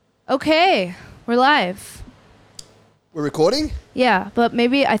Okay, we're live. We're recording? Yeah, but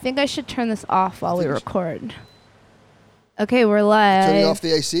maybe I think I should turn this off while we record. Okay, we're live. Turning off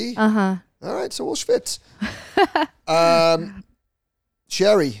the AC? Uh-huh. All right, so we'll schwitz.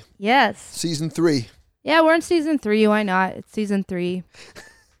 Sherry. Yes. Season 3. Yeah, we're in season 3. Why not? It's season 3.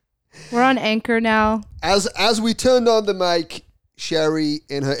 We're on Anchor now. As we turned on the mic, Sherry,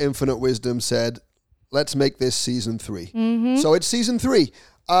 in her infinite wisdom, said, let's make this season 3. Mm-hmm. So it's season 3.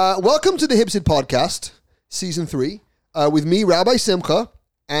 Welcome to the Hipsid Podcast, season 3, with me, Rabbi Simcha,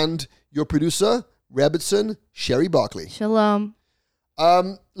 and your producer, Rebbitzin Sherry Barkley. Shalom.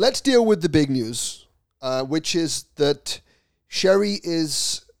 Let's deal with the big news, which is that Sherry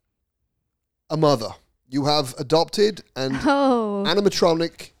is a mother. You have adopted an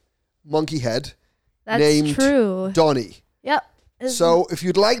animatronic monkey head named true. Donnie. Yep. So if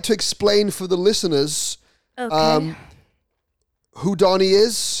you'd like to explain for the listeners who Donnie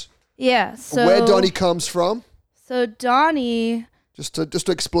is, where Donnie comes from. So Donnie, just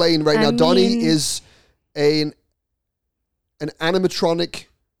to explain right now, Donnie is an animatronic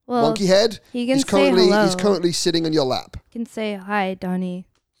monkey head. He's currently sitting on your lap. You can say hi, Donnie.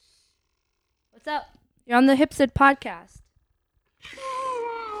 What's up? You're on the Hipsid Podcast.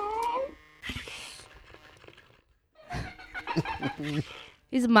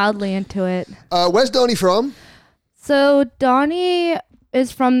 He's mildly into it. Where's Donnie from? So Donnie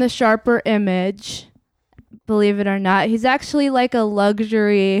is from the Sharper Image, believe it or not. He's actually like a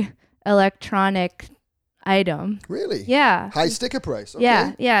luxury electronic item. Really? Yeah. High sticker price.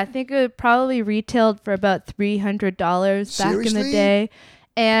 Okay. Yeah. I think it probably retailed for about $300 back in the day.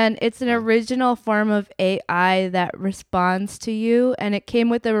 And it's an original form of AI that responds to you, and it came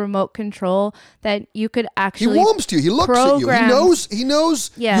with a remote control that you could actually. He warms to you. He looks at you. He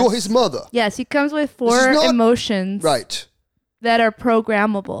knows you're his mother. Yes, he comes with 4 emotions. Right. That are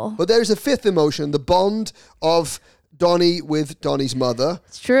programmable. But there is a 5th emotion: the bond of Donnie with Donnie's mother.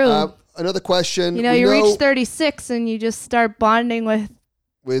 It's true. Another question. You reach 36 and you just start bonding with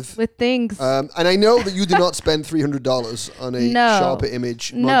things. And I know that you did not spend $300 on a Sharper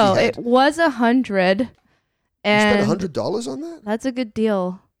Image monkey head. It was $100. And you spent $100 on that? That's a good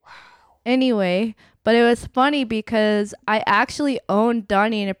deal. Wow. Anyway, but it was funny because I actually owned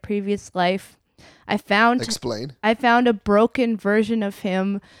Donnie in a previous life. Explain. I found a broken version of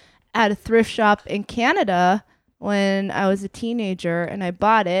him at a thrift shop in Canada when I was a teenager, and I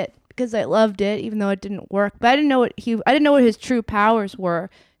bought it because I loved it, even though it didn't work. But I didn't know what his true powers were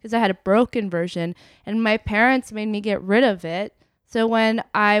because I had a broken version, and my parents made me get rid of it. So when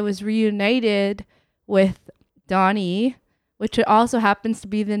I was reunited with Donnie, which also happens to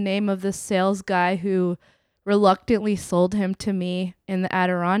be the name of the sales guy who reluctantly sold him to me in the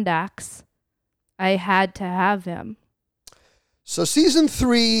Adirondacks, I had to have him. So season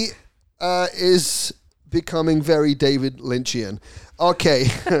 3 is becoming very David Lynchian. Okay,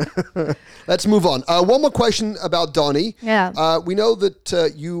 let's move on. One more question about Donnie. Yeah. We know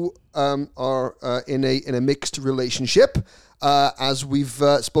that you are in a mixed relationship, as we've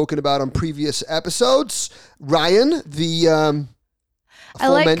spoken about on previous episodes. Ryan, the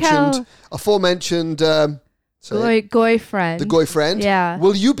aforementioned Goy-friend. The Goy-friend. Yeah.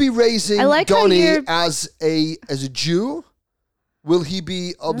 Will you be raising Donnie as a Jew? Will he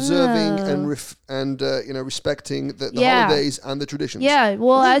be observing and respecting the holidays and the traditions? Yeah.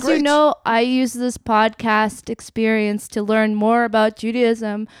 Well, as great. you know, I use this podcast experience to learn more about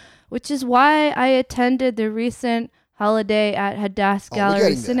Judaism, which is why I attended the recent holiday at Hadass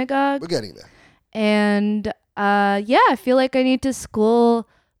Gallery Synagogue. We're getting there. And I feel like I need to school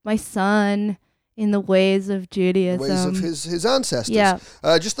my son in the ways of Judaism. Ways of his ancestors. Yeah.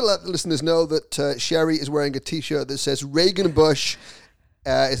 Just to let the listeners know that Sherry is wearing a T-shirt that says Reagan Bush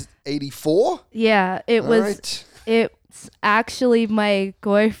is 84. Yeah, it's actually my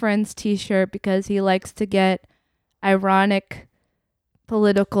boyfriend's T-shirt because he likes to get ironic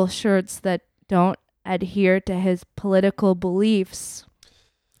political shirts that don't adhere to his political beliefs.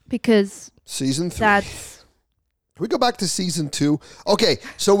 Because season 3. Can we go back to season 2? Okay,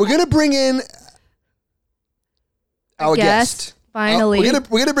 so we're gonna bring in our guest. Finally. We're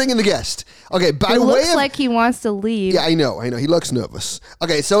gonna bring in the guest. Okay, he looks like he wants to leave. Yeah, I know. He looks nervous.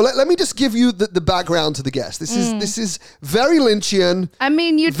 Okay, so let me just give you the background to the guest. This is very Lynchian. I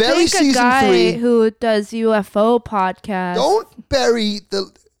mean, you'd think a guy who does UFO podcasts. Don't bury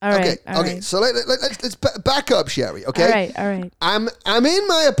the. All right. Okay. So let's back up, Sherry. Okay. All right. I'm in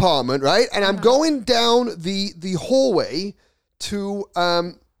my apartment, right, and I'm going down the hallway to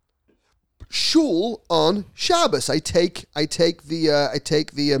shul on Shabbos. I take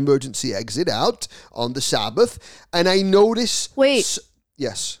the emergency exit out on the Sabbath, and I notice. Wait.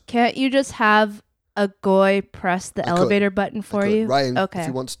 Yes. Can't you just have a guy press the elevator button for you? Ryan, okay. if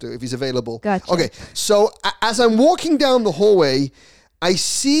he wants to, if he's available. Gotcha. Okay, so as I'm walking down the hallway, I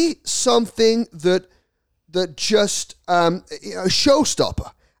see something that just a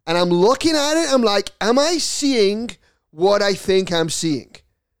showstopper, and I'm looking at it. I'm like, am I seeing what I think I'm seeing?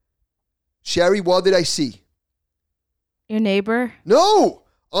 Sherry, what did I see? Your neighbor? No,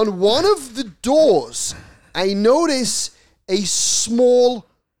 on one of the doors, I notice a small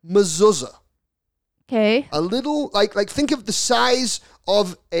mezuzah. Okay. A little, like think of the size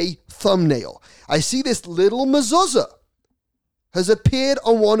of a thumbnail. I see this little mezuzah has appeared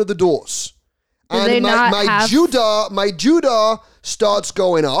on one of the doors. And my Judah starts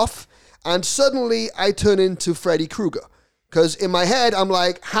going off, and suddenly I turn into Freddy Krueger. Because in my head, I'm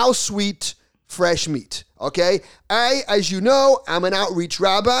like, how sweet, fresh meat, okay? As you know, I'm an outreach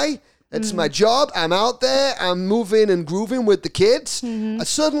rabbi. That's my job. I'm out there. I'm moving and grooving with the kids. Mm-hmm.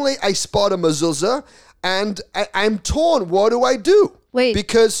 Suddenly, I spot a mezuzah, and I'm torn. What do I do? Wait,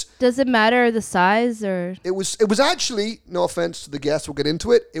 because does it matter the size or? It was actually, no offense to the guests, we'll get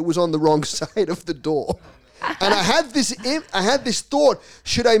into it. It was on the wrong side of the door, and I had this thought: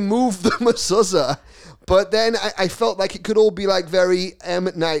 should I move the mezuzah? But then I felt like it could all be like very M.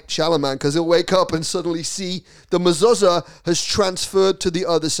 Night Shyamalan, because he'll wake up and suddenly see the mezuzah has transferred to the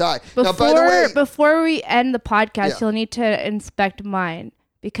other side. Now, by the way, before we end the podcast, you'll need to inspect mine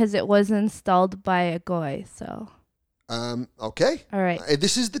because it was installed by a goy. So. Okay. All right.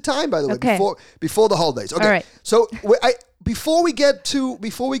 This is the time, by the way, okay. before the holidays. Okay. All right. So before we get to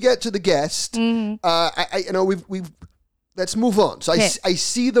the guest, we've let's move on. So okay. I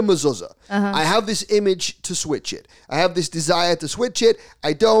see the mezuzah. Uh-huh. I have this image to switch it. I have this desire to switch it.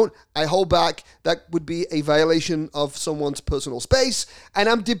 I don't. I hold back. That would be a violation of someone's personal space. And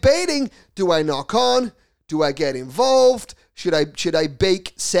I'm debating: do I knock on? Do I get involved? Should I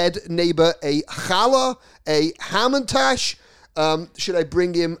bake said neighbor a challah, a hamantash? Should I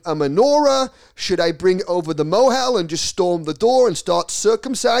bring him a menorah? Should I bring over the mohel and just storm the door and start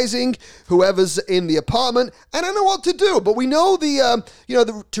circumcising whoever's in the apartment? I don't know what to do, but we know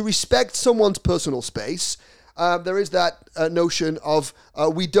to respect someone's personal space. There is that notion of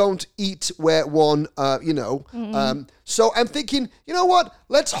we don't eat where one, So I'm thinking, you know what?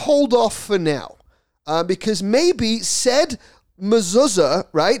 Let's hold off for now. Because maybe said mezuzah,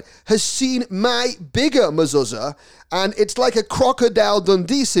 right, has seen my bigger mezuzah, and it's like a Crocodile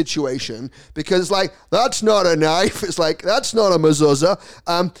Dundee situation, because like, that's not a knife, it's like, that's not a mezuzah,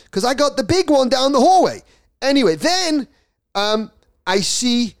 because I got the big one down the hallway. Anyway, then I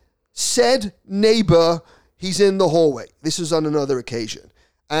see said neighbor, he's in the hallway. This was on another occasion,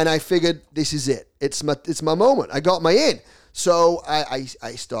 and I figured this is it. It's my moment. I got my in. So I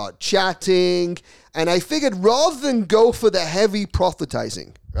start chatting, and I figured rather than go for the heavy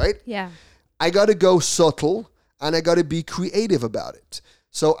proselytizing, right? Yeah. I got to go subtle, and I got to be creative about it.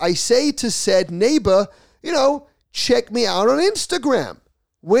 So I say to said neighbor, check me out on Instagram.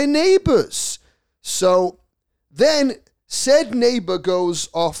 We're neighbors. So then said neighbor goes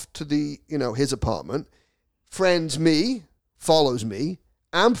off to his apartment, friends me, follows me.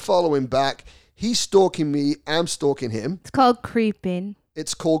 I'm following back. He's stalking me. I'm stalking him. It's called creeping.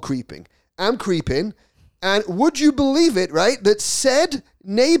 I'm creeping. And would you believe it, right, that said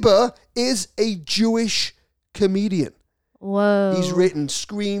neighbor is a Jewish comedian. Whoa. He's written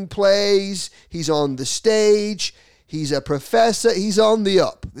screenplays. He's on the stage. He's a professor. He's on the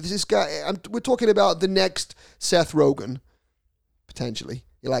up. This guy, we're talking about the next Seth Rogen, potentially.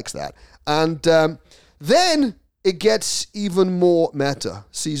 He likes that. And then it gets even more meta.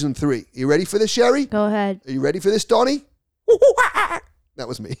 Season 3. You ready for this, Sherry? Go ahead. Are you ready for this, Donnie? That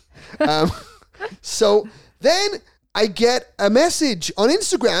was me. So then I get a message on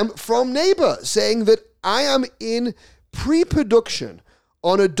Instagram from neighbor saying that I am in pre-production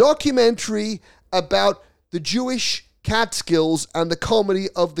on a documentary about the Jewish Catskills and the comedy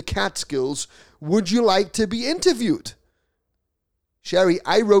of the Catskills. Would you like to be interviewed? Sherry,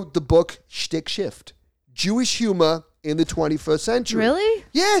 I wrote the book Shtick Shift. Jewish humor in the 21st century. Really?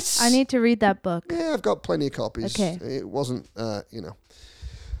 Yes. I need to read that book. Yeah, I've got plenty of copies. Okay. It wasn't,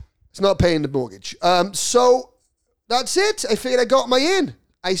 it's not paying the mortgage. So that's it. I figured I got my in.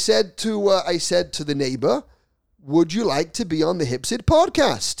 I said to the neighbor, would you like to be on the Hipsid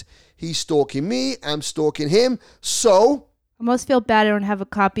podcast? He's stalking me. I'm stalking him. So I almost feel bad I don't have a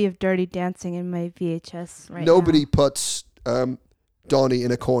copy of Dirty Dancing in my VHS right nobody now. puts Donnie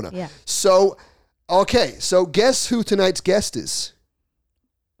in a corner. Yeah. So, okay. So guess who tonight's guest is?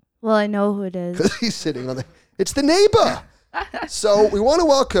 Well, I know who it is. Because he's sitting on it's the neighbor. So we want to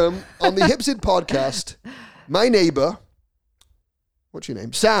welcome on the Hipsid podcast, my neighbor, what's your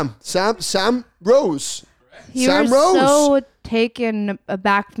name? Sam Rose. You Sam were Rose. so taken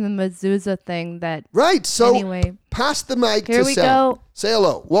aback from the mezuzah thing that. Right. So anyway, pass the mic here to we Sam. go. Say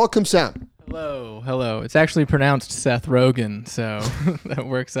hello. Welcome, Sam. Hello. It's actually pronounced Seth Rogen, so that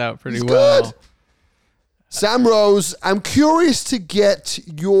works out pretty He's well. Good. Sam Rose, I'm curious to get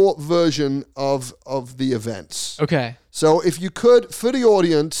your version of the events. Okay. So if you could, for the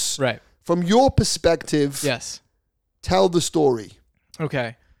audience, Right. from your perspective, Yes. tell the story.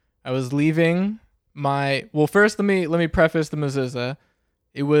 Okay. I was leaving first let me preface the mezuzah.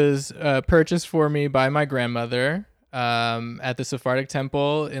 It was purchased for me by my grandmother at the Sephardic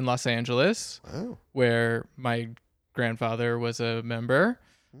Temple in Los Angeles, where my grandfather was a member.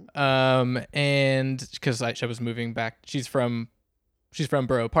 And because I was moving back, she's from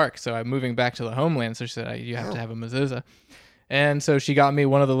Borough Park, so I'm moving back to the homeland. So she said, "You have to have a mezuzah," and so she got me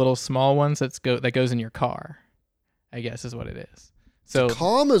one of the little small ones that goes in your car, I guess is what it is. So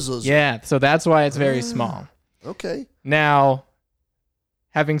Car mezuzah. yeah, so that's why it's very small. Okay. Now,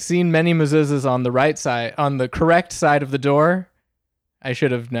 having seen many mezuzahs on the right side, on the correct side of the door, I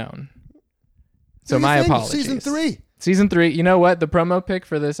should have known. So my apologies. Season 3. You know what? The promo pic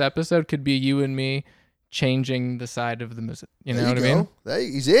for this episode could be you and me changing the side of the mezuzah. You know what I mean?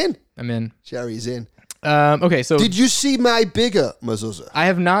 He's in. I'm in. Sherry's in. Okay, so did you see my bigger mezuzah? I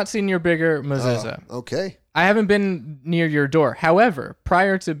have not seen your bigger mezuzah. Okay. I haven't been near your door. However,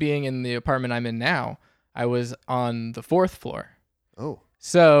 prior to being in the apartment I'm in now, I was on the 4th floor. Oh.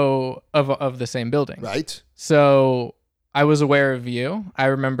 So of the same building. Right. So I was aware of you. I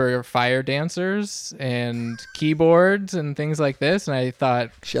remember fire dancers and keyboards and things like this, and I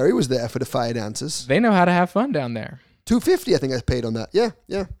thought Sherry was there for the fire dancers. They know how to have fun down there. $250, I think I paid on that. Yeah.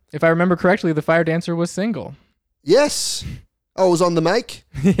 If I remember correctly, the fire dancer was single. Yes. Oh, it was on the mic?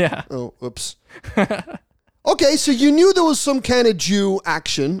 Yeah. Oh, whoops. Okay, so you knew there was some kind of Jew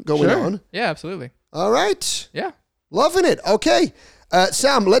action going on. Yeah, absolutely. All right. Yeah. Loving it. Okay.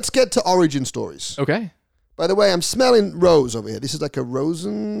 Sam, let's get to origin stories. Okay. By the way, I'm smelling rose over here. This is like a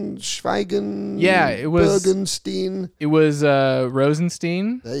Rosenschweigen. Yeah, it was Bergenstein. It was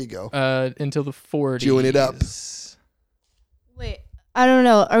Rosenstein. There you go. Until the 40s. Chewing it up. Wait, I don't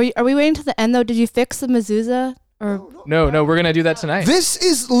know. Are we waiting to the end though? Did you fix the mezuzah or? No, we're gonna do that tonight. This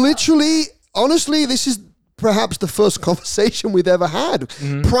is literally, honestly, this is perhaps the first conversation we've ever had.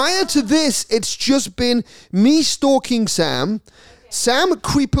 Mm-hmm. Prior to this, it's just been me stalking Sam. Sam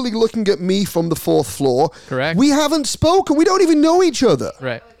creepily looking at me from the 4th floor. Correct. We haven't spoken. We don't even know each other.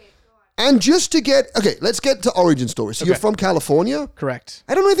 Right. And just to get... Okay, let's get to origin story. So you're from California? Correct.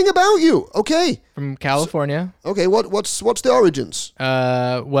 I don't know anything about you. Okay. From California. So, okay, what's the origins?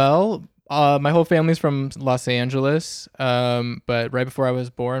 My whole family's from Los Angeles. But right before I was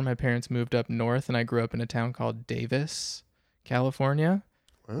born, my parents moved up north, and I grew up in a town called Davis, California.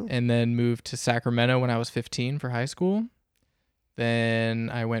 Wow. And then moved to Sacramento when I was 15 for high school. Then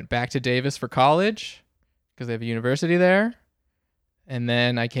I went back to Davis for college because they have a university there. And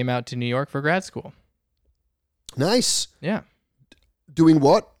then I came out to New York for grad school. Nice. Yeah. Doing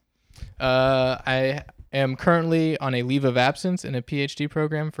what? I am currently on a leave of absence in a PhD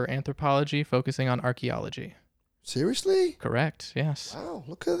program for anthropology focusing on archaeology. Seriously? Correct, yes. Wow,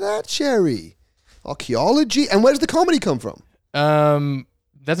 look at that, Cherry. Archaeology? And where does the comedy come from?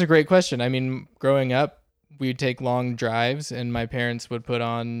 That's a great question. I mean, growing up, we'd take long drives and my parents would put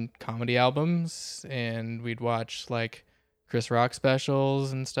on comedy albums and we'd watch like Chris Rock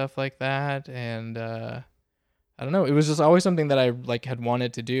specials and stuff like that. And I don't know, it was just always something that I like had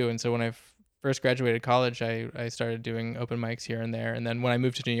wanted to do. And so when I first graduated college, I started doing open mics here and there. And then when I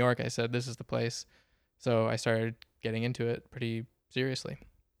moved to New York, I said, this is the place. So I started getting into it pretty seriously.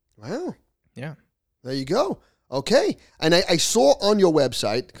 Wow. Yeah. There you go. Okay. And I saw on your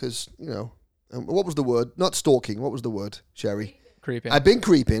website, because, what was the word? Not stalking. What was the word, Sherry? Creeping. I've been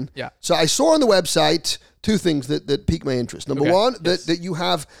creeping. Yeah. So I saw on the website two things that piqued my interest. Number one, yes. that you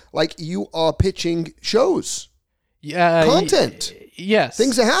have, you are pitching shows. Yeah. Content. Yes.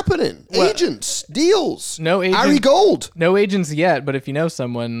 Things are happening. Well, agents. Deals. No agents. Ari Gold. No agents yet, but if you know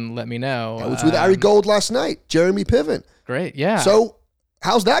someone, let me know. I was with Ari Gold last night. Jeremy Piven. Great. Yeah. So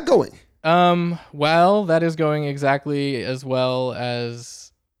how's that going? Well, that is going exactly as well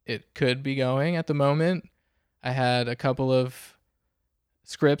as it could be going at the moment. I had a couple of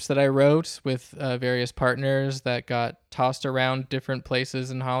scripts that I wrote with various partners that got tossed around different places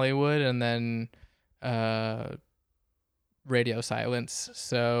in Hollywood and then radio silence.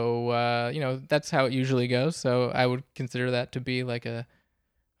 So, that's how it usually goes. So I would consider that to be like a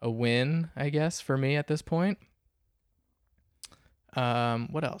win, I guess, for me at this point.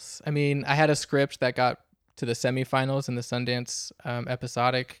 What else? I mean, I had a script that got to the semifinals in the Sundance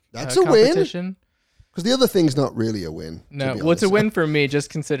episodic That's a competition. Win. Because the other thing's not really a win. No, well, it's a win for me,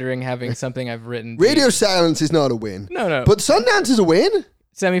 just considering having something I've written. Radio silence is not a win. No. But Sundance is a win?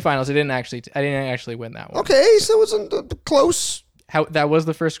 Semifinals, I didn't actually win that one. Okay, so it wasn't close. That was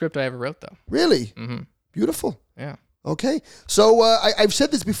the first script I ever wrote, though. Really? Mm-hmm. Beautiful. Yeah. Okay. So I've said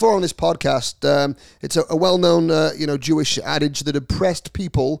this before on this podcast. It's a well-known, Jewish adage that oppressed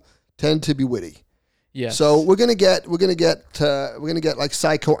people tend to be witty. Yes. So we're gonna get like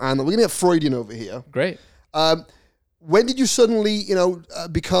psychoanalyst. We're gonna get Freudian over here. Great. When did you suddenly,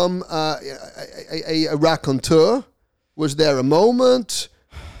 become a raconteur? Was there a moment?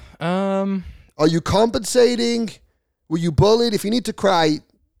 Are you compensating? Were you bullied? If you need to cry,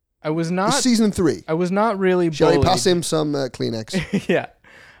 I was not. it's season 3. I was not really bullied. Shall I pass him some Kleenex? Yeah.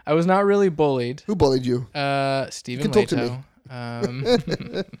 I was not really bullied. Who bullied you? Stephen You can talk to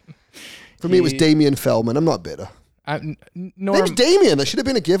Leto. For me, it was Damien Feldman. I'm not bitter. Name's Damien. That should have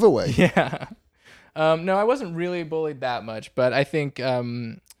been a giveaway. Yeah. No, I wasn't really bullied that much, but I think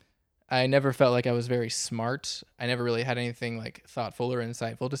I never felt like I was very smart. I never really had anything like thoughtful or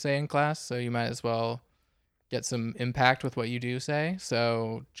insightful to say in class, so you might as well get some impact with what you do say.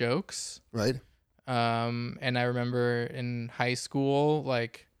 So jokes. Right. And I remember in high school,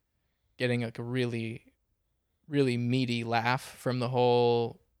 like getting like a really, really meaty laugh from the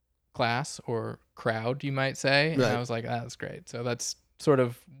whole class or crowd, you might say. And I was like, that's great. So that's sort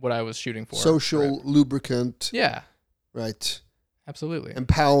of what I was shooting for. Social lubricant. Yeah. Right. Absolutely.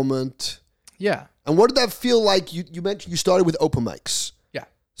 Empowerment. Yeah. And what did that feel like? You mentioned you started with open mics. Yeah.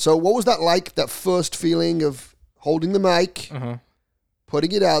 So what was that like, that first feeling of holding the mic,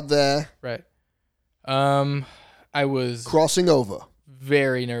 putting it out there? Right. I was crossing over.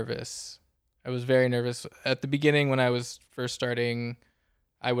 Very nervous. I was very nervous. At the beginning when I was first starting,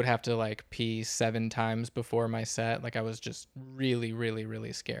 I would have to like pee 7 times before my set. Like I was just really, really,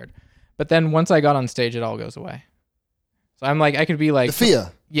 really scared. But then once I got on stage, it all goes away. So I'm like, I could be like... The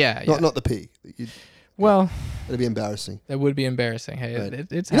fear. Yeah. Not the pee. Well... That'd be embarrassing. That would be embarrassing. Hey, right.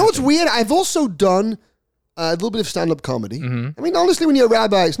 It's You know what's weird? I've also done a little bit of stand-up comedy. Mm-hmm. I mean, honestly, when you're a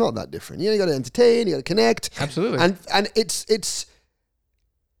rabbi, it's not that different. You got to entertain, you got to connect. Absolutely. And it's...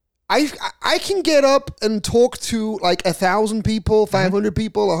 I can get up and talk to like 1,000 people, 500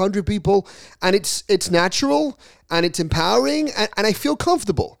 people, 100 people, and it's natural and it's empowering and I feel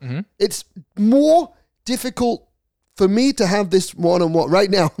comfortable. Mm-hmm. It's more difficult for me to have this one-on-one right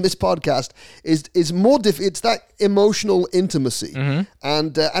now. This podcast is more it's that emotional intimacy, and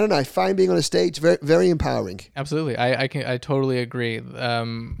I don't know. I find being on a stage very, very empowering. Absolutely, I totally agree.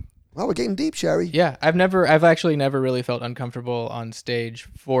 Well, we're getting deep, Sherry. Yeah, I've actually never really felt uncomfortable on stage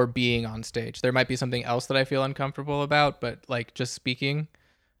for being on stage. There might be something else that I feel uncomfortable about, but like just speaking,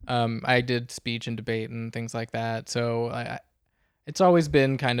 I did speech and debate and things like that. So it's always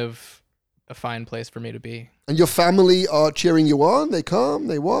been kind of a fine place for me to be. And your family are cheering you on? They come,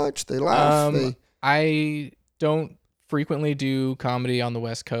 they watch, they laugh? I don't frequently do comedy on the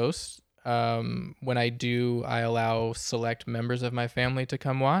West Coast. When I do, I allow select members of my family to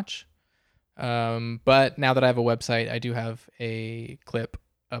come watch. But now that I have a website, I do have a clip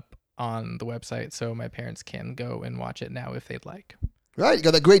up on the website, so my parents can go and watch it now if they'd like. Right, you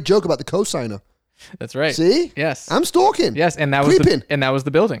got that great joke about the cosigner. That's right. See? Yes. I'm stalking. Yes, and that was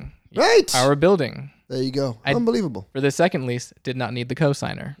the building. Right. Our building. There you go. Unbelievable. For the second lease, did not need the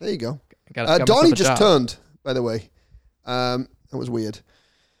cosigner. There you go. Got Donnie just turned, by the way. That was weird.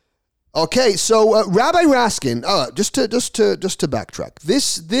 Okay, so Rabbi Raskin. Just to backtrack,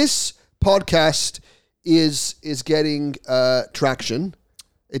 this podcast is getting traction.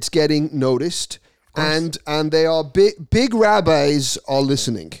 It's getting noticed, and they are big rabbis are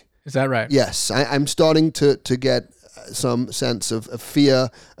listening. Is that right? Yes, I'm starting to get some sense of fear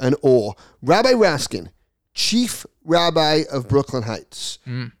and awe. Rabbi Raskin, chief rabbi of Brooklyn Heights,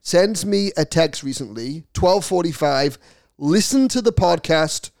 sends me a text recently, 12:45. Listen to the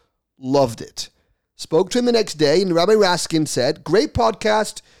podcast. Loved it. Spoke to him the next day, and Rabbi Raskin said, great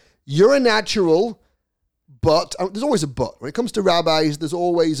podcast. You're a natural, but there's always a but. When it comes to rabbis, there's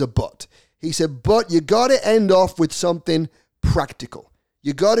always a but. He said, but you got to end off with something practical.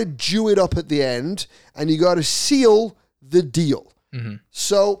 You got to Jew it up at the end, and you got to seal the deal. Mm-hmm.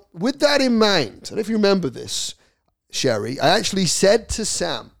 So with that in mind, I don't know if you remember this, Sherry, I actually said to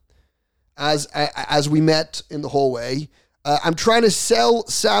Sam, as we met in the hallway, I'm trying to sell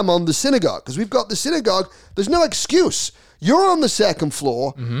Sam on the synagogue because we've got the synagogue. There's no excuse. You're on the second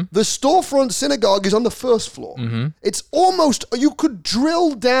floor. Mm-hmm. The storefront synagogue is on the first floor. Mm-hmm. It's almost, you could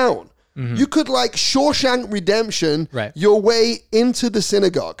drill down. Mm-hmm. You could like Shawshank Redemption your way into the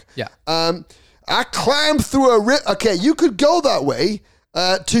synagogue. Yeah. I climbed through a river. Okay, you could go that way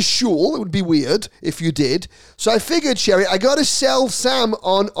to shul. It would be weird if you did. So I figured, Sherry, I got to sell Sam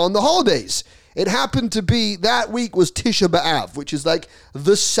on the holidays. It happened to be that week was Tisha B'Av, which is like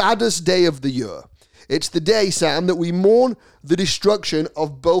the saddest day of the year. It's the day, Sam, that we mourn the destruction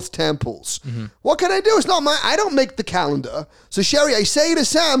of both temples. Mm-hmm. What can I do? It's not I don't make the calendar. So, Sherry, I say to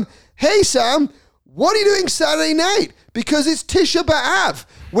Sam, hey, Sam, what are you doing Saturday night? Because it's Tisha B'Av.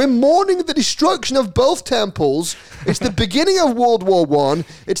 We're mourning the destruction of both temples. It's the beginning of World War I.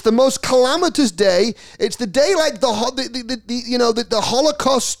 It's the most calamitous day. It's the day like the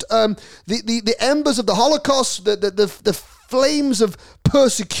Holocaust, the embers of the Holocaust, the flames of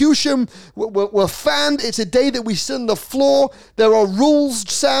persecution were fanned. It's a day that we sit on the floor. There are rules,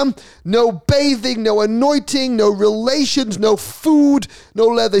 Sam. No bathing, no anointing, no relations, no food, no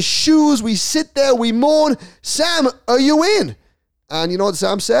leather shoes. We sit there, we mourn. Sam, are you in? And you know what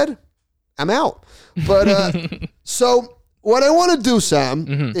Sam said? I'm out. But so what I want to do,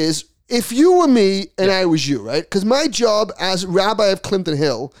 Sam, is if you were me and I was you, right? Because my job as rabbi of Clinton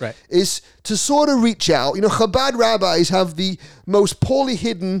Hill is to sort of reach out. You know, Chabad rabbis have the most poorly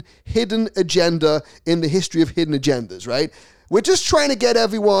hidden agenda in the history of hidden agendas, right? We're just trying to get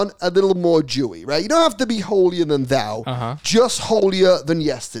everyone a little more Jewy, right? You don't have to be holier than thou, just holier than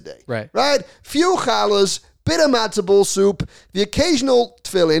yesterday, right? Few challahs, bit of matzah ball soup, the occasional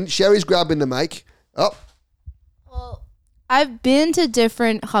tefillin. Sherry's grabbing the mic. Oh. Well, I've been to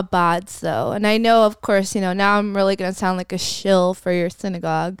different Chabads, though. And I know, of course, you know, now I'm really going to sound like a shill for your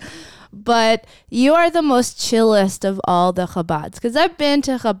synagogue. But you are the most chillest of all the Chabads. Because I've been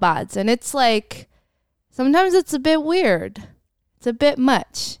to Chabads, and it's like, sometimes it's a bit weird. It's a bit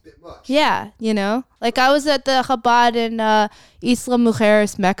much. Yeah, you know? Like, I was at the Chabad in Isla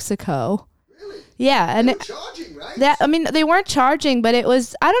Mujeres, Mexico. Yeah, and they were charging, right? They weren't charging, but it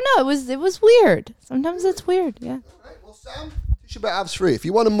was, I don't know, it was weird. Sometimes it's weird, yeah. All right, well, Sam, Tisha B'Av's free. If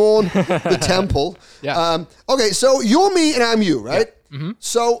you want to mourn the temple. Yeah. Okay, so you're me and I'm you, right? Yeah. Mm-hmm.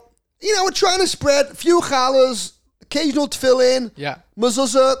 So, you know, we're trying to spread a few challahs, occasional tefillin,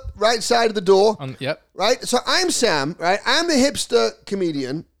 mezuzah, right side of the door. Right? So I'm Sam, right? I'm the hipster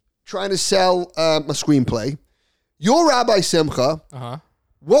comedian trying to sell my screenplay. You're Rabbi Simcha.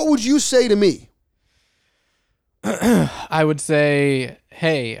 What would you say to me? I would say,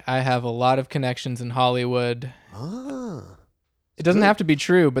 hey, I have a lot of connections in Hollywood. It doesn't have to be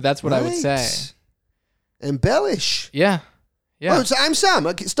true, but that's what I would say. Embellish. Yeah. Oh, so I'm Sam.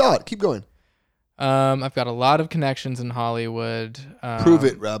 Okay, start. Keep going. I've got a lot of connections in Hollywood. Prove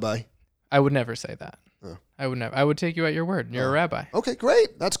it, Rabbi. I would never say that. I would never. I would take you at your word. You're a rabbi. Okay,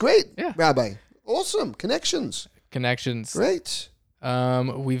 great. That's great. Yeah. Rabbi. Awesome. Connections. Great.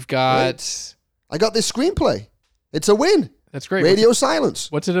 We've got... Great. I got this screenplay. It's a win. That's great. Radio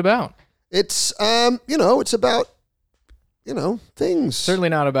Silence. What's it about? It's it's about things. Certainly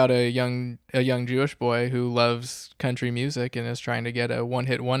not about a young Jewish boy who loves country music and is trying to get a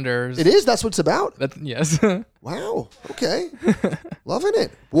one-hit wonder. It is. That's what it's about. Yes. Wow. Okay. Loving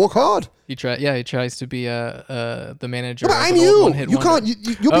it. Work hard. He tries to be the manager. No, but I'm you. You can't.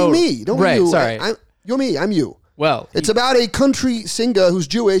 You be me. Don't be you. Sorry. You're me. I'm you. Well, it's about a country singer who's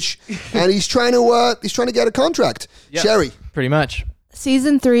Jewish, and he's trying to get a contract. Yep, Sherry, pretty much.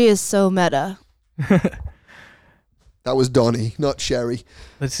 Season 3 is so meta. That was Donnie, not Sherry.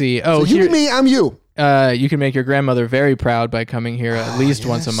 Let's see. Oh, so you, me, I'm you. You can make your grandmother very proud by coming here at least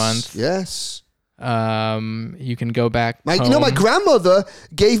once a month. Yes. You can go back. My grandmother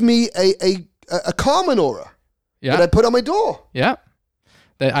gave me a car menorah that I put on my door. Yeah.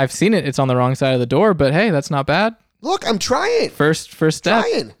 I've seen it. It's on the wrong side of the door, but hey, that's not bad. Look, I'm trying. First step.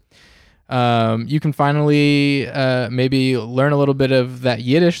 You can finally maybe learn a little bit of that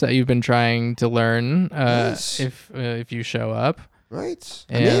Yiddish that you've been trying to learn if you show up. Right.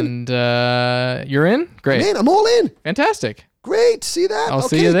 And you're in? Great. I'm all in. Fantastic. Great. See that? I'll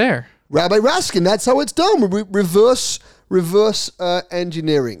see you there. Rabbi Raskin, that's how it's done. Reverse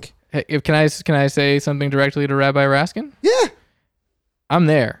engineering. Hey, can I say something directly to Rabbi Raskin? Yeah. I'm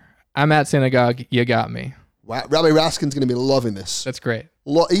there. I'm at synagogue. You got me. Wow. Rabbi Raskin's going to be loving this. That's great.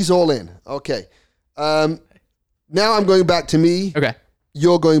 He's all in. Okay. Now I'm going back to me. Okay.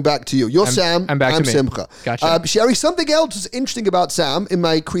 You're going back to you. You're Sam. I'm back to me. Simcha. Gotcha. Sherry, something else is interesting about Sam in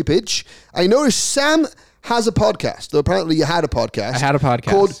my creepage. I noticed Sam has a podcast. Though apparently you had a podcast. I had a podcast.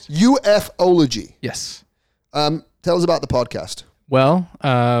 Called UFology. Yes. Tell us about the podcast. Well,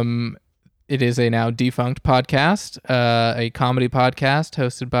 it is a now defunct podcast, a comedy podcast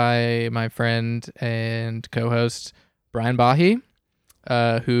hosted by my friend and co-host Brian Bahi,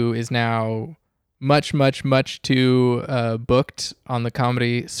 who is now much too booked on the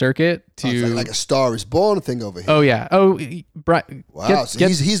comedy circuit to it's like a Star is Born thing over here. Oh yeah. Oh, wow.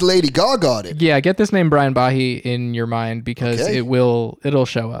 He's Lady Gaga. Yeah, get this name Brian Bahi in your mind because it'll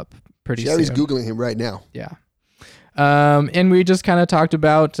show up pretty Sherry's soon. Googling him right now. Yeah. And we just kind of talked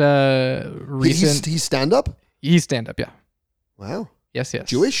about recent. He's stand up. He's stand up. Yeah. Wow. Yes.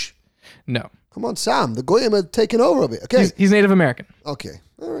 Jewish? No. Come on, Sam. The Goyim are taking over a bit. Okay. He's Native American. Okay.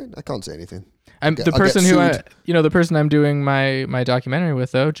 All right. I can't say anything. The person I'm doing my documentary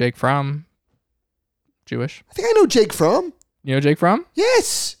with though, Jake Fromm, Jewish. I think I know Jake Fromm. You know Jake Fromm?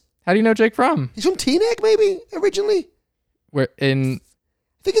 Yes. How do you know Jake Fromm? He's from Teaneck, maybe originally. I think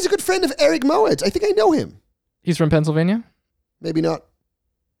he's a good friend of Eric Moeds. I think I know him. He's from Pennsylvania. Maybe not.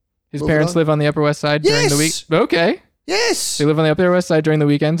 His parents live on the Upper West Side during the week. Okay. Yes. They live on the Upper West Side during the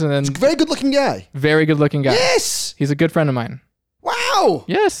weekends, and then he's a very good-looking guy. Very good-looking guy. Yes. He's a good friend of mine. Wow.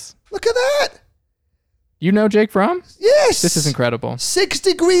 Yes. Look at that. You know Jake Fromm? Yes. This is incredible. 6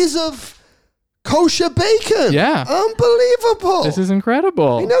 degrees of kosher bacon. Yeah. Unbelievable. This is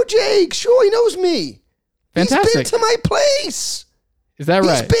incredible. I know Jake. Sure, he knows me. Fantastic. He's been to my place. Is that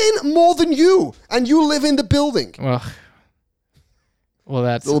right? He's been more than you, and you live in the building. Well,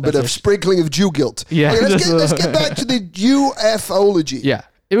 that's a little bit of sprinkling of Jew guilt. Yeah. Okay, let's get back to the UFology. Yeah.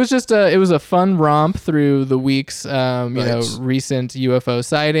 It was just it was a fun romp through the week's recent UFO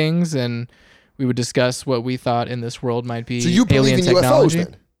sightings, and we would discuss what we thought in this world might be. So you believe in technology. UFOs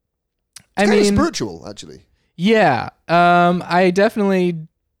then? It's kind of spiritual, actually. Yeah. I definitely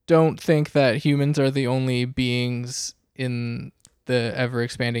don't think that humans are the only beings in the ever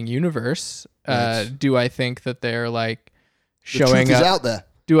expanding universe. Right. Do I think that they're like showing the truth up is out there?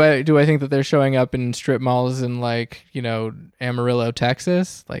 Do I think that they're showing up in strip malls in Amarillo,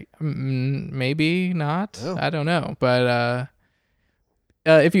 Texas? Like maybe not. Oh. I don't know. But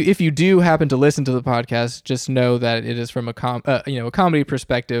if you do happen to listen to the podcast, just know that it is from a comedy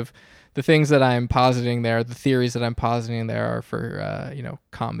perspective. The things that I'm positing there, the theories that I'm positing there, are for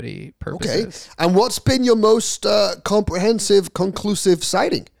comedy purposes. Okay. And what's been your most comprehensive, conclusive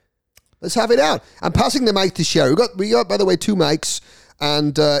sighting? Let's have it out. I'm passing the mic to Sherry. We got by the way 2 mics.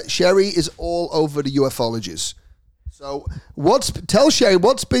 And Sherry is all over the ufologies. So tell Sherry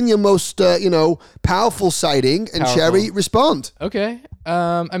what's been your most powerful sighting, and Sherry respond. Okay.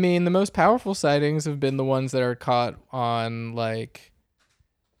 I mean, the most powerful sightings have been the ones that are caught on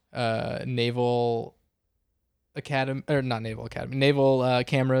naval academy, or not naval academy, naval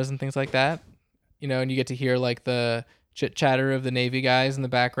cameras and things like that. And you get to hear like the chit chatter of the Navy guys in the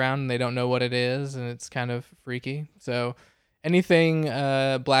background, and they don't know what it is, and it's kind of freaky. So anything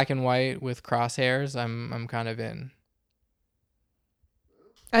black and white with crosshairs, I'm kind of in.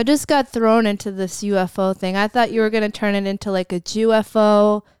 I just got thrown into this UFO thing. I thought you were going to turn it into like a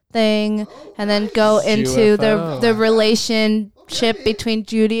Jewfo thing and then go into the relationship between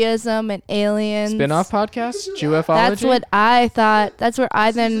Judaism and aliens. Spin-off podcast? Jewfology? That's what I thought. That's where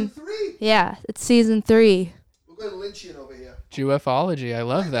I then... Season 3? Yeah, it's season 3. We're going Lynchian over here. Jewfology. I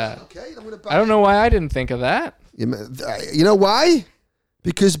love that. Okay, I don't know why I didn't think of that. You know why?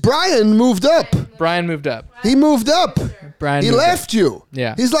 Because Brian moved up. He moved up. He left you.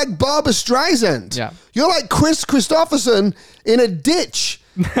 Yeah. He's like Barbra Streisand. Yeah. You're like Chris Christopherson in a ditch.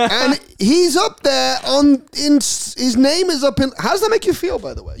 And he's up there his name is up in... How does that make you feel,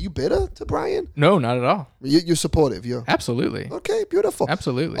 by the way? You bitter to Brian? No, not at all. You're supportive. Absolutely. Okay, beautiful.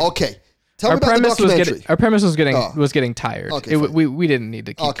 Absolutely. Okay. Tell me about the documentary. Our premise was getting tired. Okay, we didn't need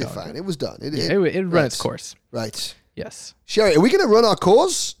to keep going. Okay, fine. It was done. It run its course. Right. Yes. Sherry, are we going to run our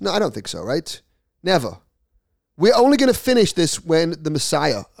course? No, I don't think so, right? Never. We're only going to finish this when the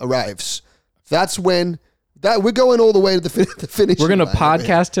Messiah arrives. That's when... we're going all the way to the finish. We're going to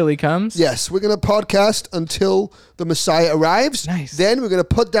podcast till he comes? Yes, we're going to podcast until the Messiah arrives. Nice. Then we're going to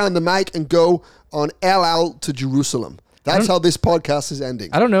put down the mic and go on El Al to Jerusalem. That's how this podcast is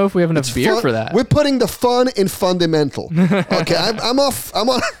ending. I don't know if we have enough beer for that. We're putting the fun in fundamental. Okay, I'm off. I'm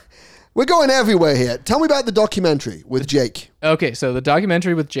on. We're going everywhere here. Tell me about the documentary with Jake. Okay, so the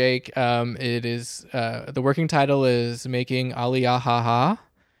documentary with Jake, it is the working title is Making Aliyah Ha,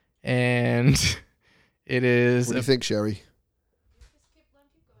 and it is. What do you think, Sherry?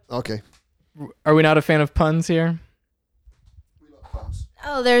 Okay. Are we not a fan of puns here?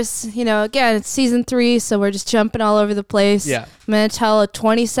 Oh, there's, again, it's season 3, so we're just jumping all over the place. Yeah. I'm going to tell a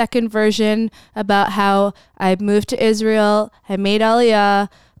 20-second version about how I moved to Israel, I made Aliyah,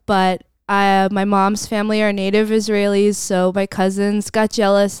 but my mom's family are native Israelis, so my cousins got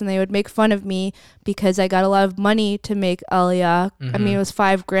jealous and they would make fun of me because I got a lot of money to make Aliyah. Mm-hmm. I mean, it was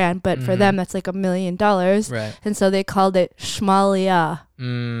 $5,000, but for them, that's like $1 million. Right. And so they called it Shmaliyah.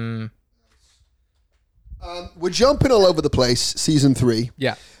 We're jumping all over the place, season 3.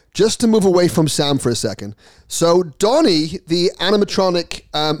 Yeah. Just to move away from Sam for a second. So Donnie, the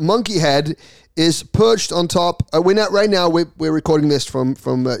animatronic monkey head, is perched on top. Right now we're recording this from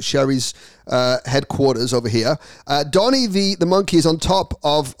Sherry's headquarters over here. Donnie, the monkey, is on top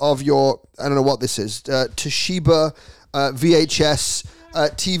of your, I don't know what this is, Toshiba VHS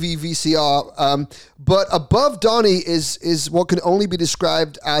TV VCR. But above Donnie is what can only be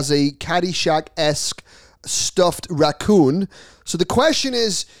described as a Caddyshack-esque stuffed raccoon. So the question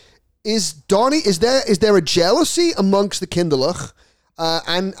is Donnie, is there a jealousy amongst the Kinderlach?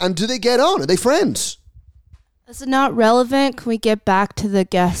 And do they get on? Are they friends? This is not relevant. Can we get back to the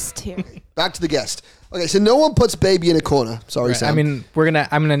guest here? Back to the guest. Okay, so no one puts baby in a corner. Sorry, right. Sam. I mean,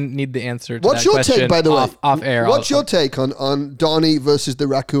 I'm gonna need the answer to What's that your question take, by the way? Off air. What's your take on Donnie versus the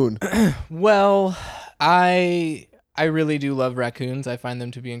raccoon? Well, I really do love raccoons. I find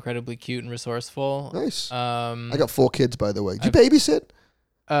them to be incredibly cute and resourceful. Nice. I got 4 kids, by the way. Do you babysit?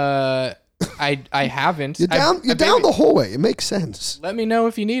 I haven't. You're down the hallway. It makes sense. Let me know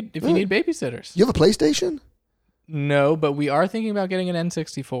if you need babysitters. You have a PlayStation? No, but we are thinking about getting an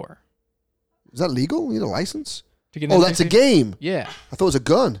N64. Is that legal? You need a license? To get that's a game. Yeah. I thought it was a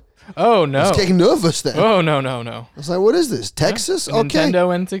gun. Oh no. I was getting nervous then. Oh no. I was like, what is this? Texas? Yeah, okay.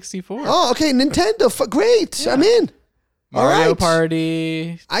 Nintendo N64. Oh, okay. Nintendo. Great. Yeah. I'm in. Mario all right.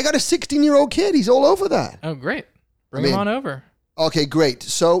 Party. I got a 16-year-old kid. He's all over that. Oh, great. Bring him on over. Okay, great.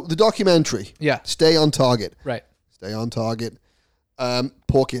 So the documentary. Yeah. Stay on target. Right. Stay on target.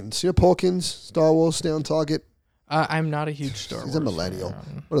 Porkins. You know Porkins? Star Wars, Stay on Target? I'm not a huge Star Wars. He's a millennial.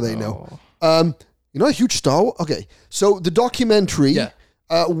 What do they know? You're not a huge Star Wars? Okay. So the documentary. Yeah.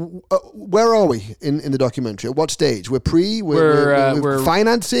 Where are we in the documentary? At what stage? We're we're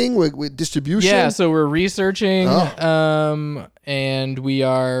financing, we're distribution. Yeah, so we're researching, and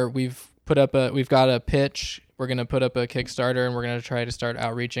we've got a pitch. We're gonna put up a Kickstarter, and we're gonna try to start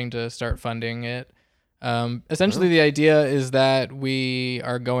outreaching to start funding it. Essentially, the idea is that we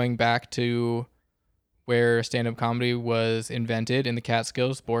are going back to where stand-up comedy was invented in the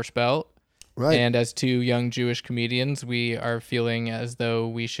Catskills, Borscht Belt. Right. And as 2 young Jewish comedians, we are feeling as though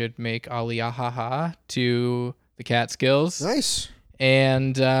we should make Aliyah to the Catskills. Nice.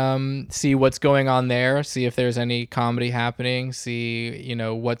 And see what's going on there, see if there's any comedy happening, see,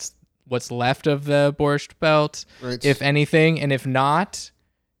 what's left of the Borscht Belt, right, if anything. And if not,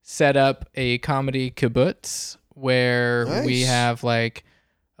 set up a comedy kibbutz where we have like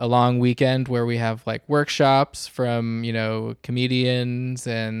a long weekend where we have like workshops from, comedians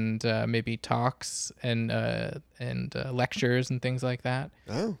and maybe talks and lectures and things like that.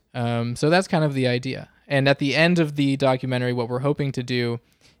 Oh. So that's kind of the idea. And at the end of the documentary, what we're hoping to do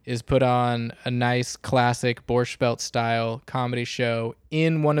is put on a nice classic Borscht Belt style comedy show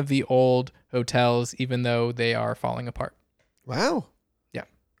in one of the old hotels, even though they are falling apart. Wow. Yeah.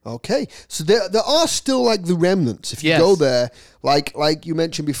 Okay. So there are still like the remnants. If you go there, like you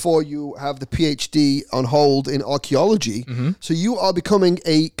mentioned before, you have the PhD on hold in archaeology. Mm-hmm. So you are becoming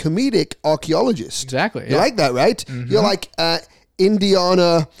a comedic archaeologist. Exactly. You like that, right? Mm-hmm. You're like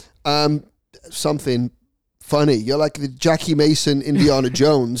Indiana something funny. You're like the Jackie Mason Indiana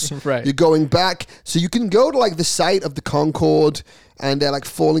Jones. Right. You're going back. So you can go to like the site of the Concorde and they're like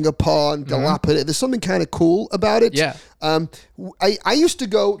falling apart and dilapidated. There's something kind of cool about it. Yeah. I used to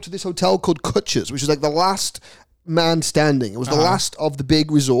go to this hotel called Kutcher's, which is like the last man standing. It was the last of the big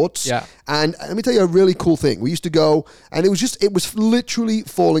resorts. Yeah. And let me tell you a really cool thing. We used to go and it was literally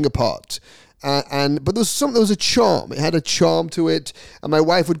falling apart. But there was a charm. It had a charm to it, and my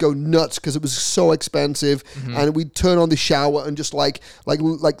wife would go nuts because it was so expensive. Mm-hmm. And we'd turn on the shower, and just like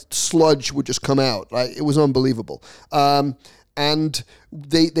sludge would just come out. Like it was unbelievable. And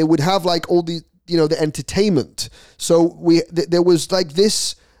they would have like all the the entertainment. So there was like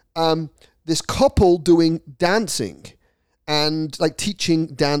this couple doing dancing. And like teaching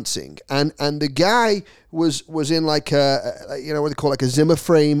dancing, and the guy was in like a what they call like a Zimmer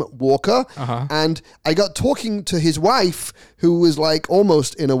frame walker, and I got talking to his wife who was like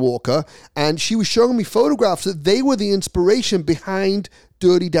almost in a walker, and she was showing me photographs that they were the inspiration behind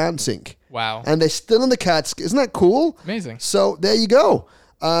Dirty Dancing. Wow! And they're still in the Catskills. Isn't that cool? Amazing. So there you go.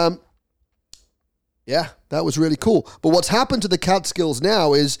 Yeah, that was really cool. But what's happened to the Catskills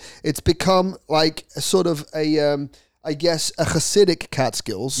now is it's become like a sort of a I guess a Hasidic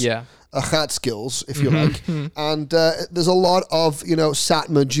Catskills, a Catskills, if you like, and there's a lot of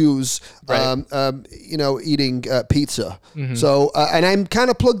Satmar Jews, right, eating pizza. Mm-hmm. So and I'm kind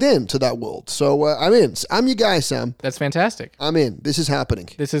of plugged in to that world. So I'm in. I'm your guy, Sam. That's fantastic. I'm in. This is happening.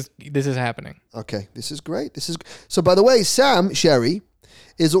 This is happening. Okay, this is great. So by the way, Sam Sherry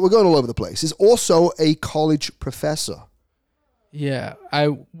we're going all over the place, is also a college professor. Yeah, I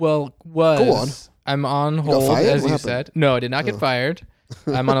was. Go on. I'm on hold, as you said. No, I did not get fired.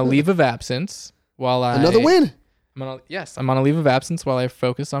 I'm on a leave of absence while I... Another win? I'm on a leave of absence while I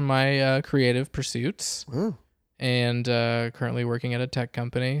focus on my creative pursuits. Oh. And currently working at a tech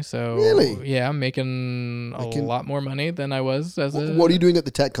company. So really? Yeah, I'm making a lot more money than I was as a... What are you doing at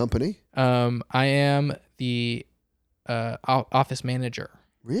the tech company? I am the office manager.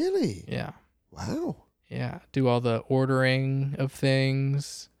 Really? Yeah. Wow. Yeah. Do all the ordering of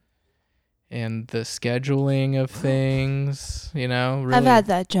things and the scheduling of things, really. I've had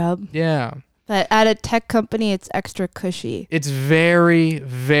that job. Yeah. But at a tech company, it's extra cushy. It's very,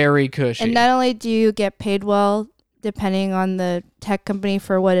 very cushy. And not only do you get paid well, depending on the tech company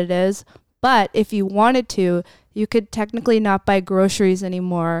for what it is, but if you wanted to, you could technically not buy groceries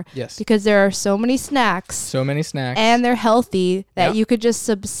anymore. Yes. Because there are so many snacks. And they're healthy that you could just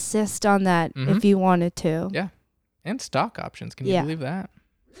subsist on that if you wanted to. Yeah. And stock options. Can you believe that?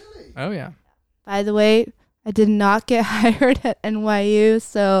 Really? Oh, yeah. By the way, I did not get hired at NYU,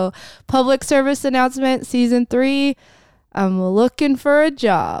 so public service announcement, season 3, I'm looking for a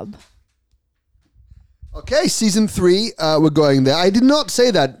job. Okay, season 3, we're going there. I did not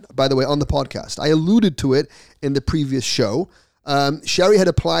say that, by the way, on the podcast. I alluded to it in the previous show. Sherry had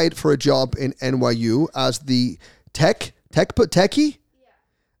applied for a job in NYU as the techie?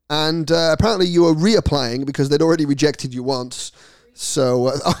 Yeah. And apparently you were reapplying because they'd already rejected you once.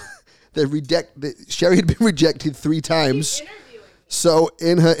 So... Sherry had been rejected 3 times. So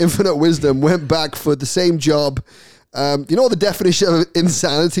in her infinite wisdom, went back for the same job. You know what the definition of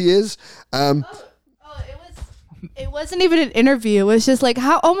insanity is? It wasn't even an interview. It was just like,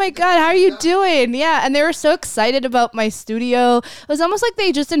 oh my God, how are you doing? Yeah. And they were so excited about my studio. It was almost like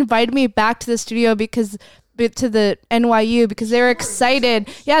they just invited me back to the studio to the NYU because they were excited.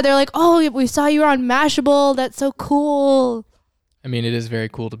 Yeah. They're like, oh, we saw you were on Mashable. That's so cool. I mean, it is very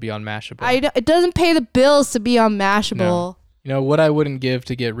cool to be on Mashable. It doesn't pay the bills to be on Mashable. No. What I wouldn't give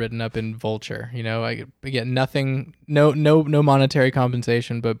to get written up in Vulture. I get nothing, no monetary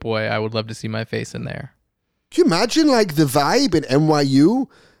compensation, but boy, I would love to see my face in there. Can you imagine like the vibe in NYU?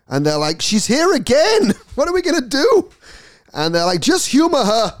 And they're like, she's here again. What are we going to do? And they're like, just humor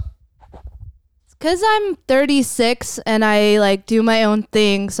her. Because I'm 36 and I do my own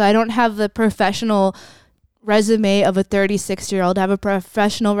thing, so I don't have the professional resume of a 36-year-old. I have a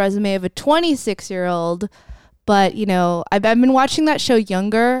professional resume of a 26-year-old. But, I've been watching that show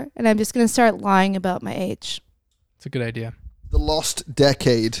Younger, and I'm just going to start lying about my age. It's a good idea. The Lost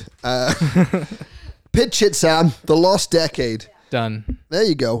Decade. Pitch it, Sam. The Lost Decade. Done. There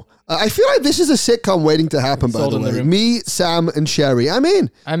you go. I feel like this is a sitcom waiting to happen, by the way. Me, Sam, and Sherry. I'm in.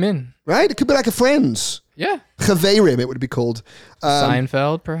 Right? It could be like a Friends. Yeah. Chaverim, it would be called.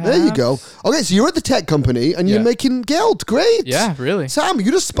 Seinfeld, perhaps. There you go. Okay, so you're at the tech company and you're making geld. Great. Yeah, really. Sam,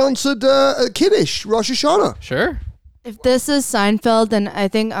 you just sponsored Kiddush, Rosh Hashanah. Sure. If this is Seinfeld, then I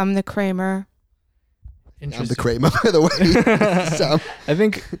think I'm the Kramer. I'm the Kramer, by the way. Sam. I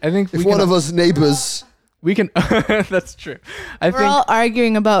think if one of us neighbors. We can. That's true. We're all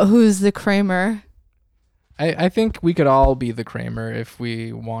arguing about who's the Kramer. I think we could all be the Kramer if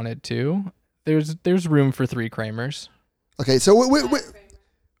we wanted to. There's room for 3 Kramers. Okay, so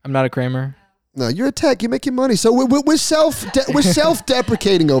I'm not a Kramer. No, you're a tech. You're making money. So we're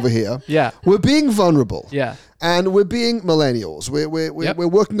self-deprecating over here. Yeah. We're being vulnerable. Yeah. And we're being millennials. We're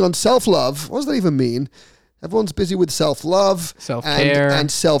working on self-love. What does that even mean? Everyone's busy with self-love, self-care,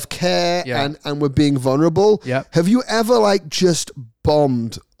 and self-care, and we're being vulnerable. Yep. Have you ever just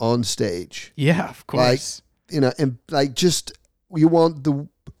bombed on stage? Yeah, of course. And just you want the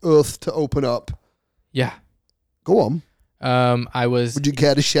earth to open up. Yeah. Go on. Would you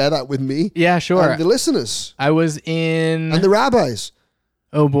care to share that with me? Yeah, sure. And the listeners. I was in... And the rabbis.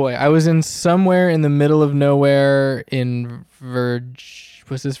 Oh, boy. I was in somewhere in the middle of nowhere in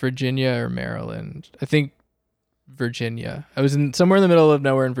was this Virginia or Maryland? I think Virginia. I was somewhere in the middle of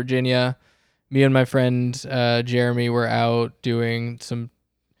nowhere in Virginia. Me and my friend Jeremy were out doing some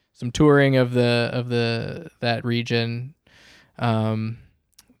touring of that region,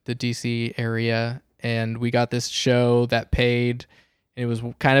 the DC area, and we got this show that paid. It was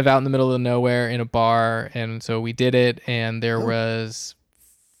kind of out in the middle of nowhere in a bar, and so we did it, and there was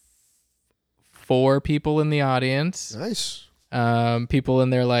 4 people in the audience. Nice. People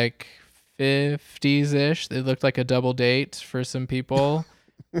in their 50s-ish. It looked like a double date for some people.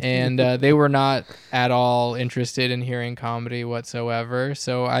 And they were not at all interested in hearing comedy whatsoever.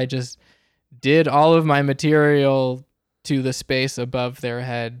 So I just did all of my material to the space above their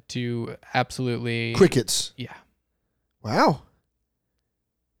head to absolutely... Crickets. Yeah. Wow.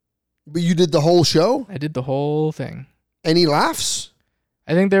 But you did the whole show? I did the whole thing. Any laughs?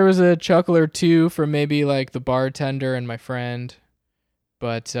 I think there was a chuckle or two from maybe like the bartender and my friend.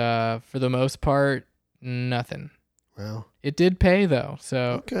 But for the most part, nothing. Wow. It did pay though,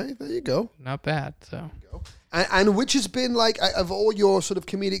 so okay, there you go. Not bad. So. And which has been like of all your sort of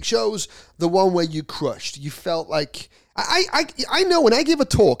comedic shows, the one where you crushed? You felt like I know when I give a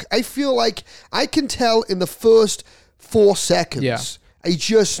talk, I feel like I can tell in the first 4 seconds. Yeah. I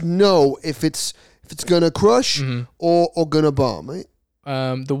just know if it's gonna crush or gonna bomb. Right?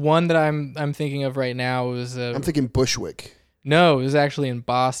 The one that I'm thinking of right now was I'm thinking Bushwick. No, it was actually in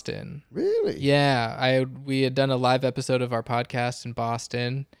Boston. Really? Yeah, we had done a live episode of our podcast in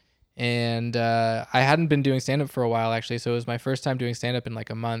Boston, and I hadn't been doing stand-up for a while, actually, so it was my first time doing stand-up in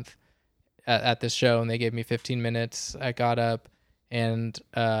like a month at this show, and they gave me 15 minutes. I got up, and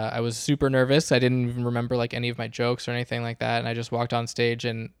I was super nervous. I didn't even remember like any of my jokes or anything like that, and I just walked on stage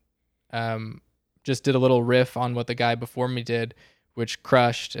and just did a little riff on what the guy before me did, which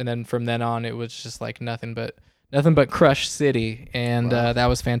crushed, and then from then on, it was just like nothing but Crush City, and that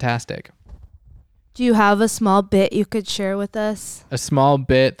was fantastic. Do you have a small bit you could share with us? A small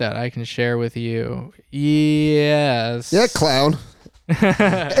bit that I can share with you? Yes. Yeah, clown.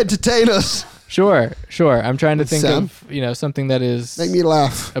 Entertain us. Sure. I'm trying to think of something that is make me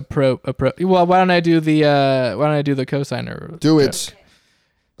laugh. Well, why don't I do the cosigner? Do it.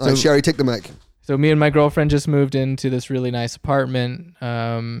 All right, Sherry, take the mic. So me and my girlfriend just moved into this really nice apartment.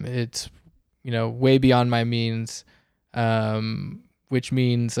 It's way beyond my means, which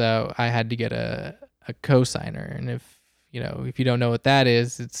means I had to get a cosigner. And if you don't know what that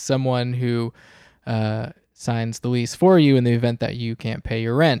is, it's someone who signs the lease for you in the event that you can't pay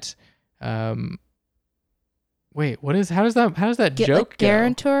your rent. Wait, how does that joke go?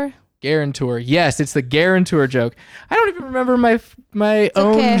 Guarantor? Guarantor. Yes, it's the guarantor joke. I don't even remember my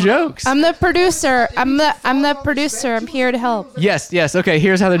own jokes. I'm the producer. I'm the producer. I'm here to help. Yes. Okay,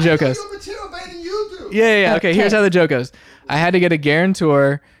 here's how the joke goes. Yeah. Okay, here's how the joke goes. I had to get a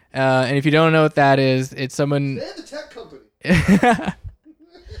guarantor, and if you don't know what that is, it's someone. They're the tech company.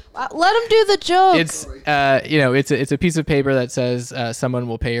 Let him do the joke. It's a piece of paper that says someone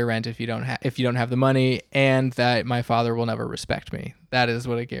will pay your rent if you don't have the money, and that my father will never respect me. That is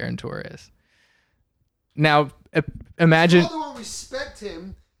what a guarantor is. Now, imagine. Your father won't respect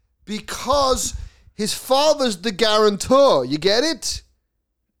him because his father's the guarantor. You get it?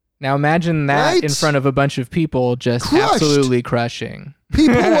 Now imagine that in front of a bunch of people, just crushed. Absolutely crushing.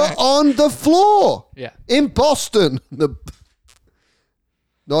 People were on the floor. Yeah. In Boston.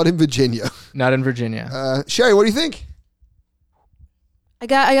 Not in Virginia. Not in Virginia. Sherry, what do you think? I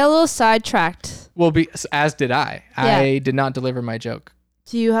got a little sidetracked. Well, as did I. Yeah. I did not deliver my joke.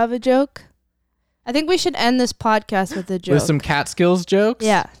 Do you have a joke? I think we should end this podcast with a joke. With some Catskills jokes?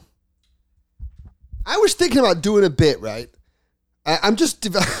 Yeah. I was thinking about doing a bit, right? I'm just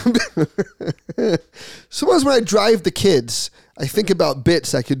sometimes when I drive the kids, I think about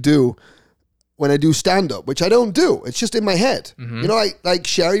bits I could do when I do stand-up, which I don't do. It's just in my head. Mm-hmm. Like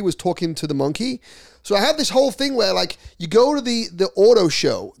Sherry was talking to the monkey. So I have this whole thing where like you go to the auto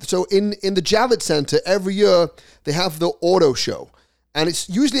show. So in the Javits Center every year they have the auto show. And it's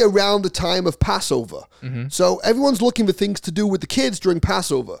usually around the time of Passover. Mm-hmm. So everyone's looking for things to do with the kids during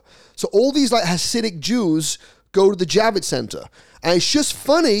Passover. So all these like Hasidic Jews go to the Javits Center. And it's just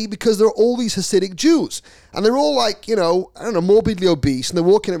funny because there are all these Hasidic Jews. And they're all like, morbidly obese. And they're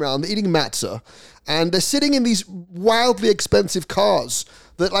walking around, they're eating matzah. And they're sitting in these wildly expensive cars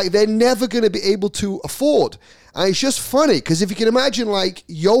that like they're never going to be able to afford. And it's just funny because if you can imagine like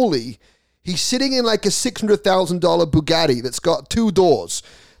Yoli, he's sitting in like a $600,000 Bugatti that's got 2 doors.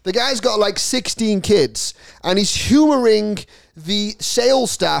 The guy's got like 16 kids. And he's humoring the sales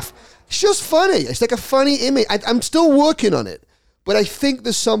staff. It's just funny. It's like a funny image. I'm still working on it. But I think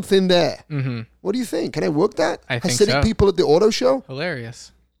there's something there. Mm-hmm. What do you think? Can I work that? I think Hasidic people at the auto show?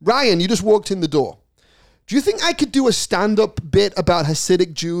 Hilarious. Ryan, you just walked in the door. Do you think I could do a stand-up bit about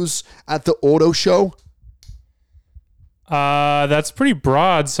Hasidic Jews at the auto show? That's pretty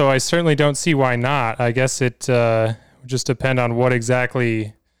broad, so I certainly don't see why not. I guess it would just depend on what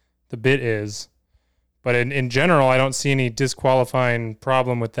exactly the bit is. But in general, I don't see any disqualifying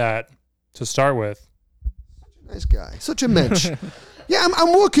problem with that to start with. Nice guy. Such a mensch. Yeah,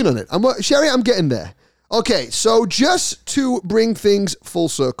 I'm working on it. Sherry, I'm getting there. Okay, so just to bring things full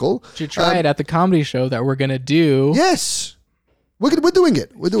circle. You should try it at the comedy show that we're going to do. Yes. We're doing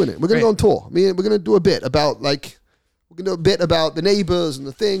it. We're going to go on tour. We're going to do a bit about like We're going to do a bit about the neighbors and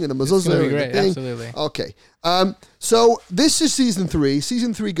the thing and the mezuzah and great. the thing. Absolutely. Okay. So this is season 3.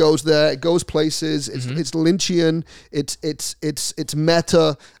 Season 3 goes there. It goes places. It's Lynchian. It's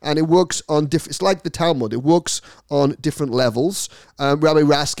meta, and it works on different. It's like the Talmud. It works on different levels. Rabbi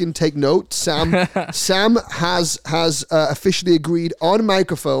Raskin, take note. Sam has officially agreed on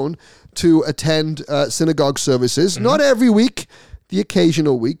microphone to attend synagogue services. Not every week. The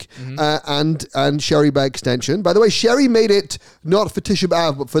occasional week, and Sherry by extension. By the way, Sherry made it not for Tisha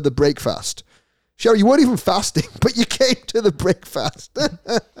B'Av, but for the break fast. Sherry, you weren't even fasting, but you came to the break fast.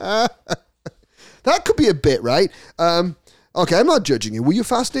 That could be a bit, right? Okay, I'm not judging you. Were you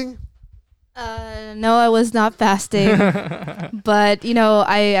fasting? No, I was not fasting, but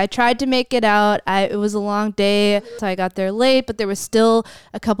I tried to make it out. It was a long day, so I got there late, but there was still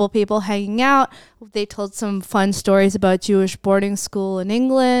a couple people hanging out. They told some fun stories about Jewish boarding school in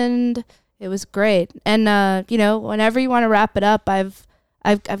England. It was great. And, whenever you want to wrap it up, I've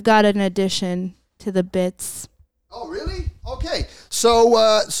got an addition to the bits. Oh, really? Okay.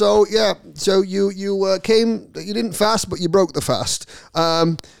 So you came, you didn't fast, but you broke the fast.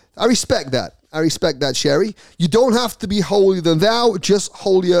 I respect that, Sherry. You don't have to be holier than thou, just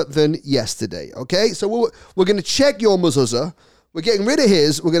holier than yesterday, okay? So we're going to check your mezuzah. We're getting rid of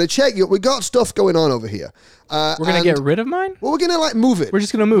his. We're going to check you. We got stuff going on over here. We're going to get rid of mine? Well, we're going to move it. We're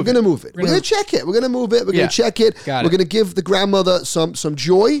just going to move it. We're going to move it. We're going to check it. We're going to move it. We're going to check it. Got we're going to give the grandmother some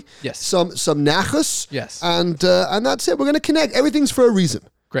joy. Yes. Some nachas. Yes. And that's it. We're going to connect. Everything's for a reason.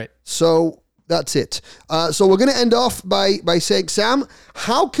 Great. So that's it. So we're going to end off by saying, Sam,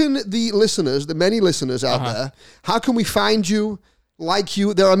 how can the listeners, the many listeners out there, how can we find you, like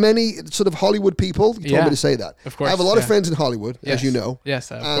you? There are many sort of Hollywood people. You told me to say that. Of course. I have a lot of friends in Hollywood, as you know.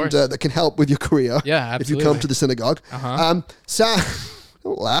 Yes, of and, course. that can help with your career. Yeah, absolutely. If you come to the synagogue. Sam,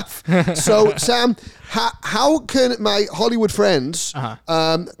 don't laugh. So, Sam, how can my Hollywood friends,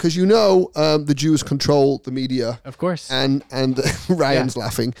 because the Jews control the media. Of course. And Ryan's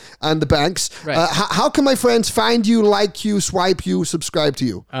laughing. And the banks. Right. How can my friends find you, like you, swipe you, subscribe to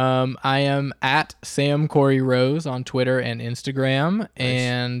you? I am at Sam Corey Rose on Twitter and Instagram. Nice.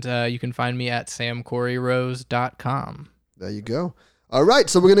 And you can find me at samcorey.rose.com. There you go. All right.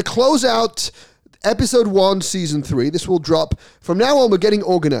 So we're going to close out Episode 1, Season 3. This will drop. From now on, we're getting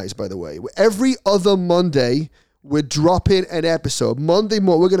organized, by the way. Every other Monday, we're dropping an episode. Monday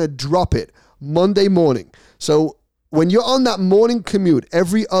morning, we're going to drop it Monday morning. So when you're on that morning commute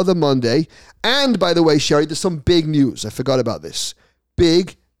every other Monday, and by the way, Sherry, there's some big news. I forgot about this.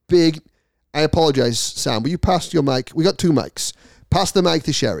 Big. I apologize, Sam. Will you pass your mic? We got 2 mics. Pass the mic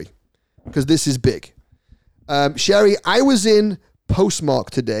to Sherry, because this is big. Sherry, I was in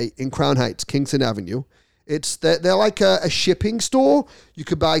Postmark today in Crown Heights, Kingston Avenue. They're like a shipping store. You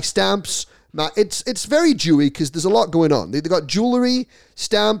could buy stamps. It's very Jewy because there's a lot going on. They got jewelry,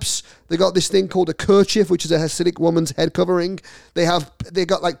 stamps. They got this thing called a kerchief, which is a Hasidic woman's head covering. They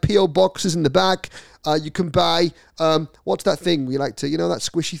got like PO boxes in the back. You can buy what's that thing we like to, that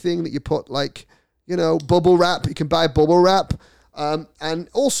squishy thing that you put bubble wrap. You can buy bubble wrap and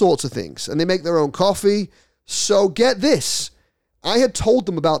all sorts of things. And they make their own coffee. So get this. I had told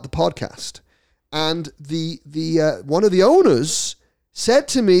them about the podcast, and the one of the owners said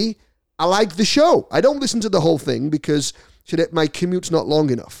to me, I like the show. I don't listen to the whole thing because my commute's not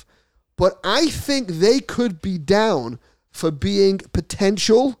long enough. But I think they could be down for being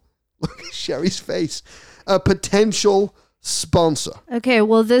potential, look at Sherry's face, a potential sponsor. Okay,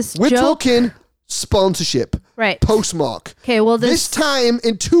 well We're talking sponsorship. Right. Postmark. Okay, well this time,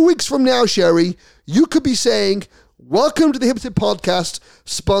 in 2 weeks from now, Sherry, you could be saying, welcome to the Hip Hop Podcast,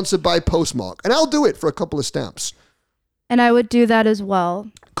 sponsored by Postmark. And I'll do it for a couple of stamps. And I would do that as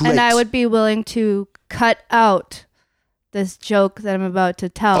well. Great. And I would be willing to cut out this joke that I'm about to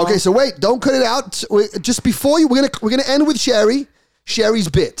tell. Okay, so wait, don't cut it out. Just before we're gonna end with Sherry's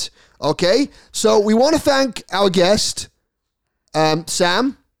bit. Okay, so we want to thank our guest,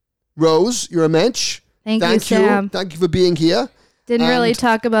 Sam Rose. You're a mensch. Thank you, Sam. Thank you for being here. Didn't really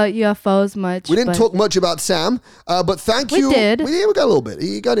talk about UFOs much. We didn't talk much about Sam, but thank you. We did. We got a little bit.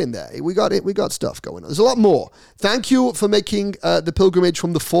 He got in there. We got stuff going on. There's a lot more. Thank you for making the pilgrimage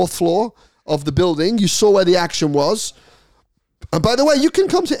from the 4th floor of the building. You saw where the action was. And by the way, you can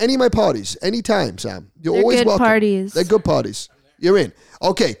come to any of my parties anytime, Sam. They're always good welcome. Parties. They're good parties. You're in.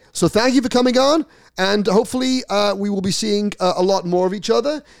 Okay, so thank you for coming on, and hopefully we will be seeing a lot more of each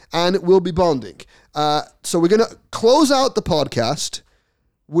other, and we'll be bonding. So we're going to close out the podcast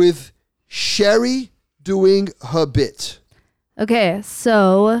with Sherry doing her bit. Okay,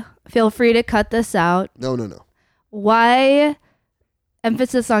 so feel free to cut this out. No. Why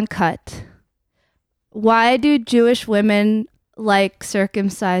emphasis on cut? Why do Jewish women like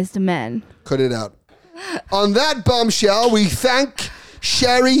circumcised men? Cut it out. On that bombshell, we thank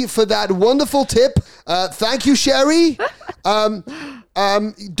Sherry for that wonderful tip. Thank you, Sherry.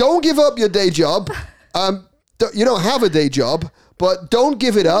 Don't give up your day job. You don't have a day job, but don't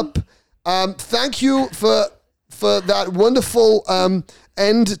give it up. Thank you for that wonderful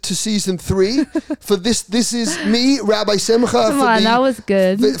end to season 3. For this is me, Rabbi Simcha. That was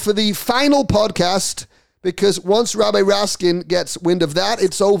good. For the final podcast, because once Rabbi Raskin gets wind of that,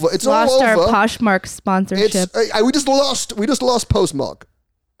 it's over. It's lost all over. Our Poshmark sponsorship. We just lost Postmark.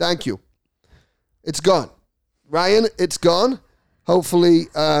 Thank you. It's gone. Ryan, it's gone. Hopefully,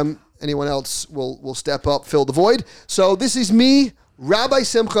 anyone else will step up, fill the void. So this is me, Rabbi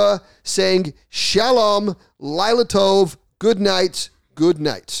Simcha, saying Shalom, Laila Tov, good night, good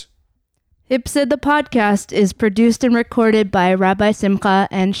night. Hipsid the podcast is produced and recorded by Rabbi Simcha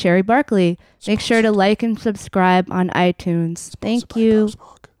and Sherry Barkley. Make sure to like and subscribe on iTunes. Thank you.